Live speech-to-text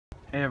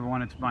Hey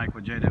everyone, it's Mike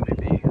with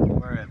JWB.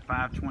 We're at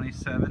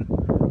 527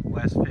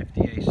 West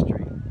 58th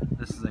Street.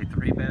 This is a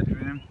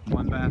 3-bedroom,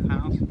 1-bath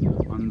house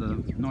on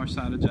the north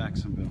side of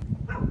Jacksonville.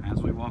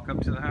 As we walk up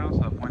to the house,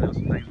 I'll point out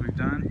some things we've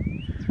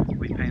done.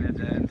 We painted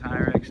the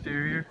entire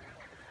exterior,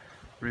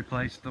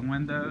 replaced the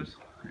windows,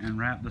 and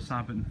wrapped the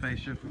soffit and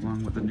fascia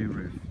along with a new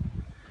roof.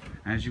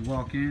 As you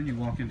walk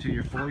into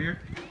your foyer.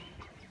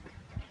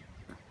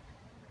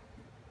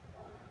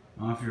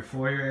 Off your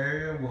foyer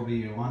area will be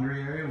your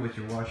laundry area with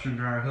your washer and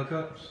dryer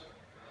hookups,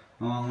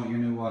 along with your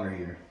new water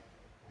heater.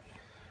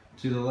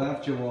 To the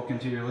left, you'll walk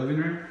into your living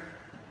room.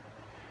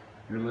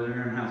 Your living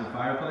room has a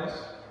fireplace.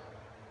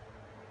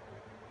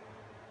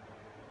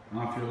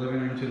 Off your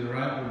living room to the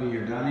right will be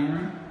your dining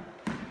room.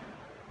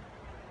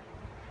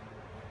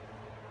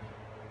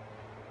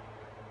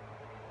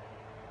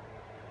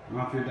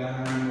 Off your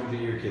dining room will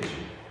be your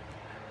kitchen,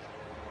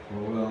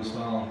 where we'll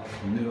install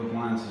new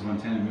appliances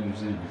when tenant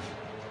moves in.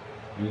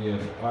 We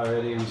have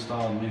already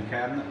installed new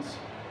cabinets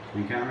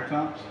and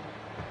countertops.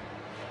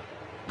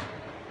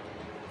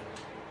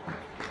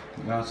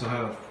 We also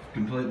have a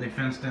completely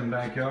fenced in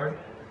backyard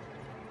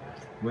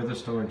with a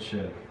storage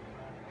shed.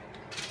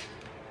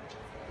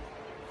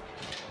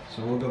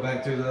 So we'll go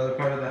back through the other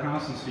part of the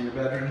house and see your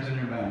bedrooms and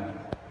your bath.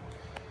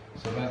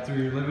 So back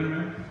through your living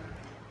room.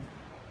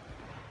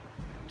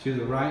 To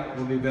the right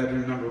will be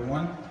bedroom number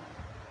 1.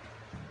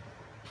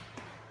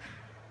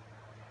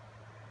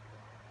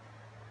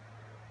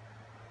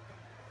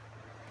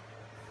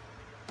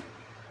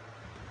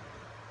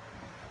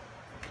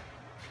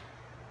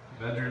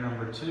 Bedroom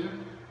number 2.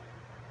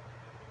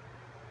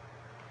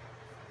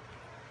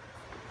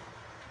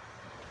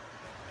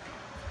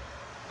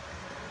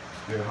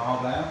 Your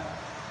hall bath.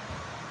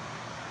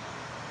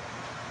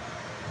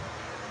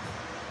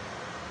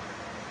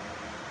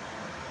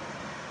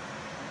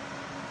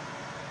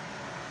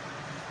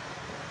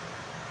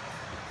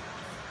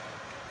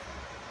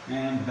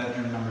 And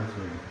bedroom number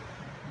 3.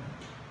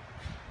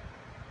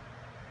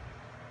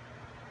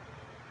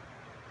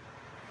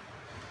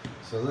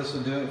 So this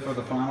will do it for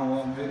the final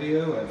walk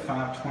video at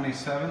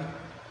 527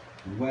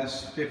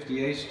 West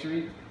 58th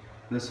Street.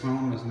 This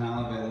home is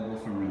now available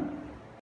for rent.